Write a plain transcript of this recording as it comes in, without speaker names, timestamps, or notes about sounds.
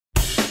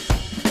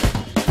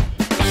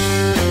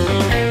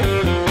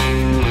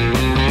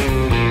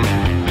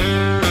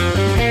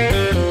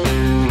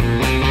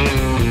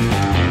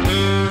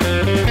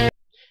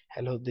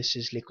this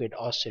is Liquid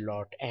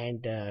Ocelot,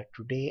 and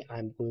today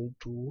I'm going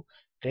to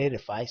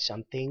clarify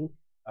something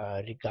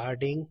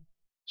regarding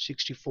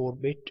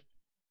 64-bit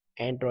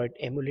Android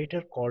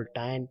emulator called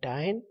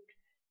Tyan.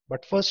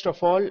 But first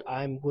of all,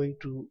 I'm going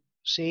to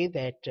say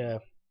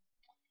that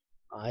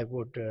I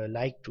would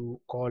like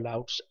to call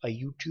out a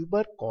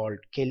YouTuber called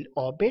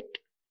Kilobit,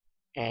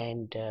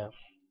 and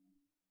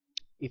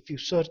if you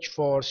search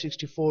for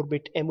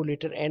 64-bit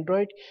emulator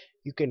Android,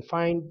 you can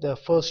find the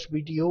first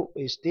video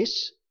is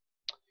this.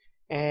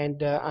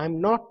 And I'm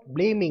not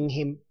blaming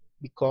him,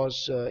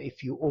 because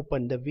if you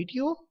open the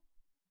video,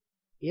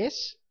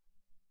 yes,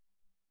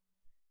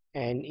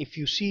 and if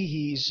you see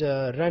he's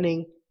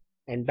running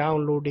and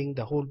downloading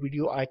the whole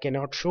video, I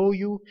cannot show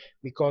you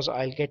because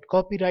I'll get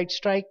copyright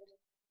strike.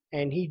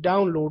 And he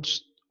downloads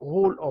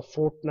whole of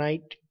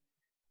Fortnite,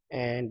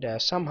 and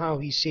somehow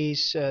he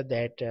says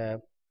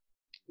that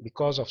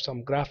because of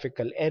some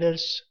graphical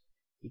errors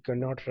he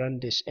cannot run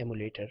this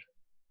emulator.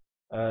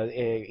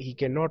 He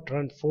cannot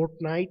run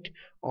Fortnite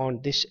on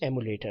this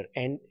emulator.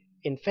 And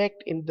in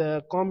fact, in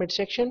the comment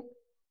section,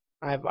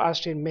 I've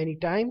asked him many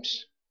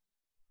times.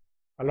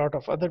 A lot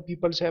of other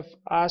people have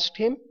asked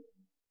him,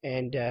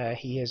 and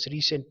he has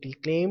recently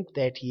claimed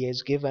that he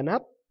has given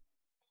up.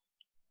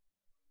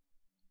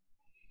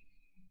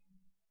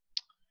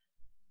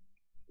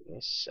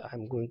 Yes,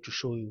 I'm going to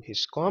show you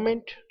his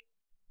comment.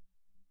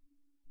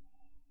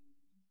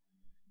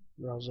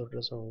 Browser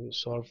doesn't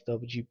solve the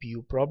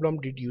GPU problem.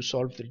 Did you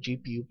solve the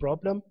GPU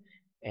problem?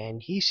 And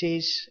he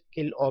says,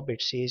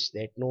 Kilobit says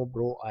that no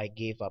bro, I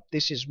gave up.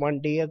 This is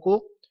 1 day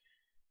ago.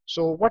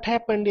 So what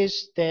happened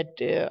is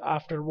that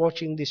after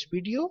watching this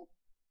video,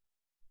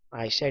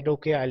 I said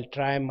okay, I'll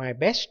try my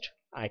best.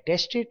 I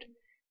tested,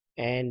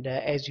 and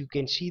as you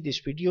can see, this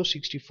video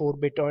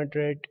 64-bit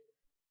Android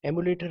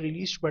emulator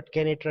released, but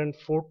can it run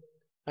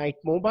Fortnite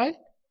mobile?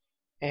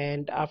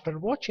 And after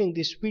watching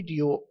this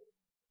video,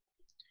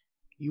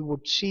 you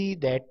would see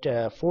that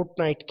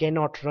Fortnite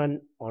cannot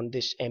run on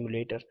this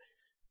emulator.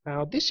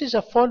 Now this is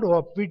a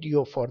follow-up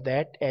video for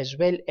that, as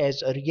well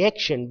as a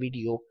reaction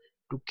video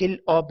to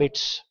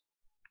Kilobit's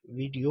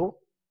video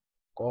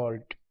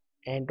called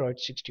Android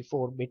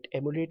 64-bit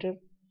emulator.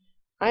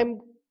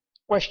 I'm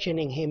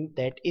questioning him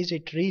that is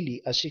it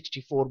really a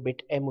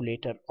 64-bit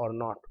emulator or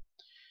not.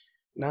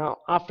 Now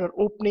after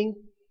opening,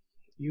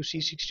 you see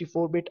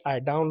 64-bit, I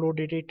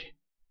downloaded it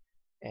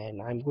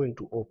and I'm going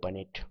to open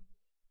it.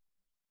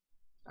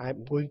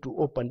 I'm going to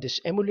open this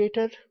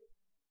emulator.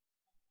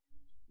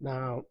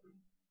 Now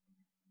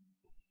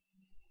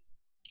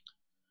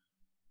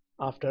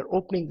after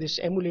opening this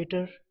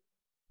emulator,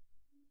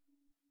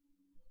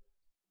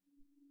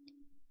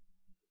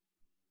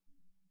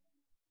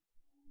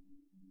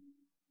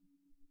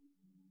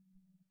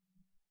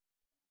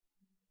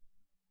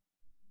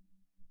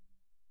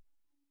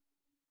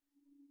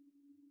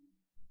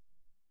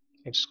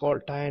 it's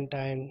called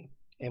Tyan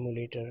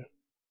emulator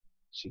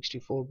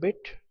 64-bit.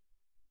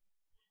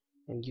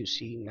 And you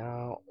see,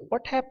 now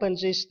what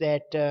happens is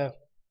that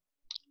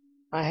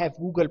I have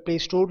Google Play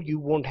Store, you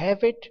won't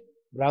have it,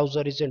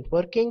 browser isn't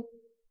working,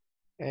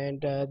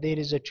 and there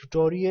is a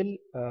tutorial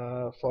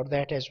for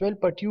that as well,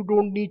 but you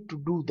don't need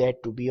to do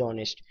that, to be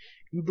honest.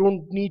 You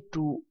don't need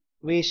to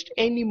waste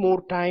any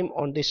more time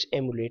on this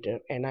emulator,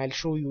 and I'll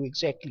show you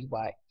exactly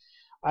why.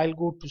 I'll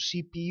go to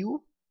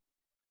CPU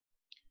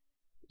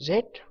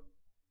Z,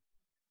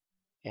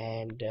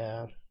 and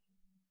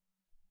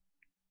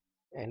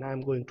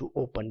I'm going to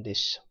open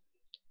this.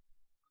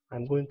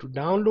 I'm going to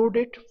download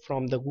it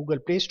from the Google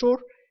Play Store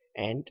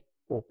and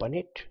open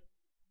it.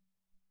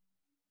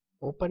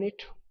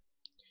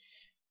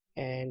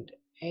 And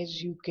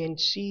as you can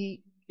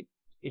see,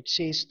 it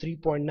says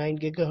 3.9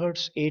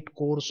 gigahertz, 8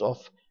 cores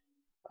of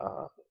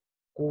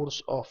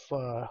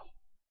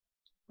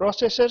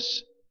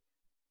processors.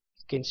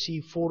 You can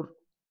see 4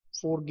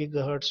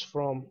 gigahertz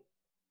from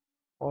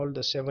all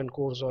the 7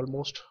 cores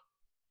almost.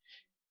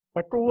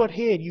 But over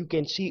here you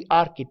can see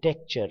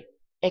architecture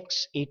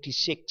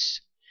x86.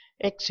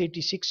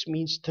 x86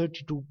 means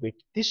 32-bit.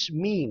 This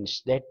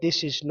means that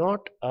this is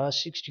not a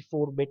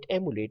 64-bit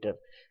emulator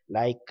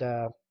like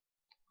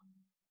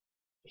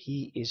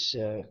he is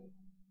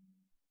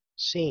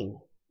saying.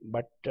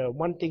 But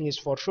one thing is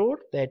for sure,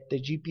 that the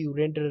GPU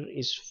renderer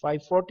is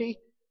 540,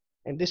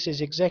 and this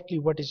is exactly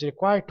what is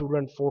required to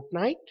run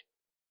Fortnite,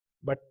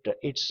 but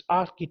its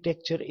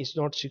architecture is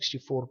not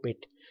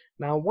 64-bit.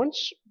 Now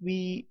once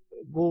we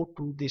go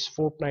to this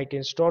Fortnite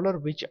installer,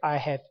 which I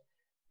have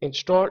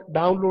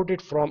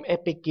downloaded from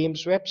Epic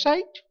Games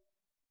website,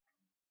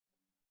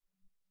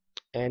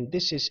 and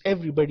this is,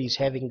 everybody's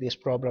having this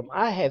problem.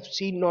 I have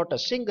seen not a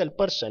single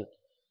person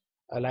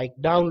like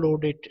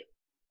downloaded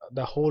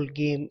the whole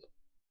game,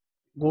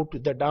 go to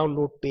the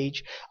download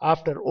page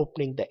after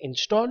opening the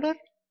installer.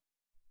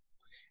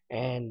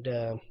 And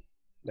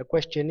the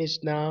question is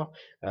now,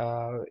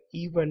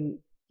 even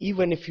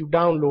if you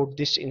download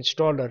this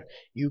installer,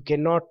 you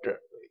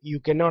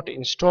cannot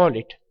install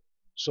it.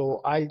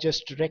 So I'll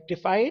just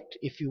rectify it.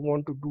 If you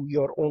want to do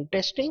your own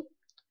testing,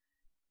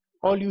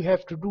 all you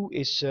have to do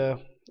is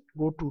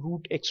go to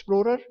root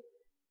explorer,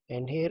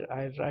 and here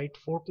I write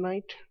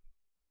Fortnite.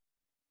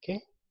 Okay,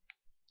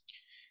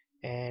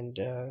 and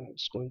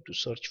it's going to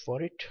search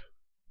for it.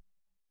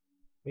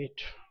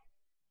 Wait,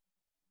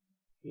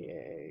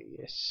 yeah,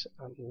 yes,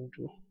 I'm going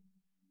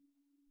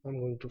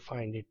to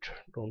find it,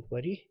 don't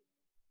worry.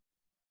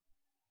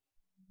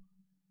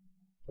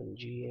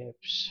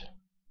 GApps,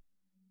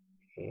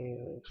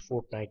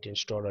 Fortnite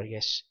installer,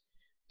 yes,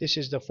 this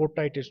is the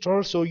Fortnite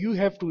installer. So you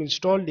have to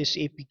install this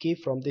APK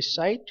from this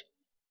site.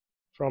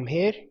 From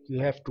here you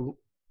have to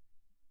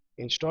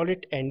install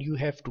it, and you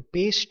have to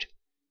paste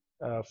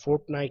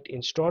Fortnite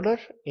installer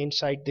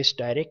inside this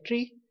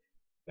directory,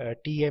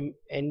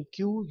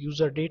 tmnq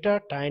user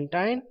data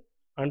tine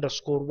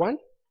underscore 1.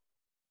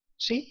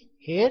 See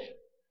here,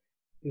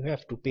 you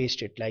have to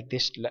paste it like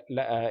this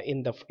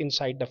in the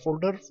inside the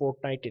folder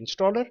Fortnite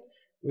installer,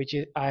 which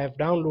is I have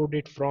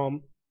downloaded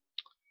from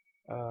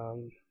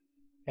um,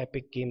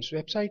 Epic Games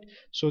website.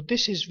 So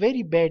this is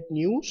very bad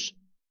news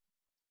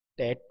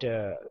that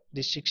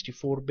this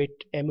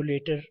 64-bit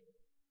emulator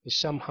is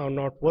somehow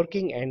not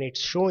working, and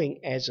it's showing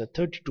as a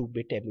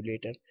 32-bit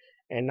emulator.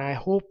 And I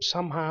hope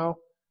somehow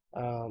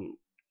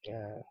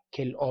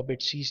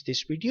Kilobit sees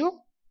this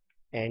video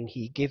and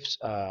he gives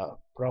a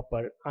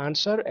proper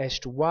answer as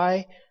to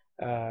why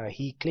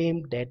he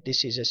claimed that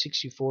this is a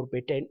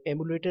 64-bit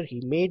emulator.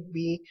 He made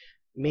me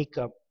make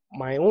up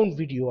my own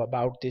video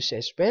about this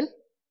as well,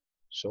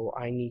 so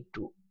I need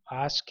to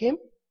ask him.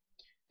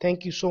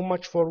 Thank you so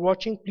much for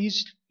watching.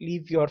 Please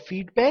leave your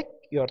feedback,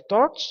 your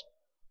thoughts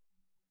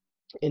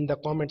in the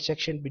comment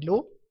section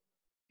below,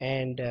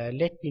 and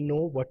let me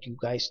know what you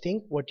guys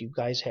think, what you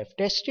guys have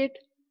tested.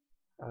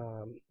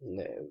 um,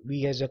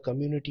 we as a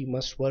community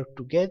must work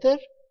together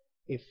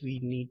if we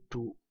need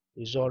to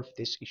resolve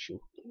this issue.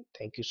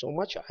 Thank you so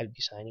much. I'll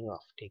be signing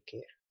off. Take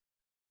care.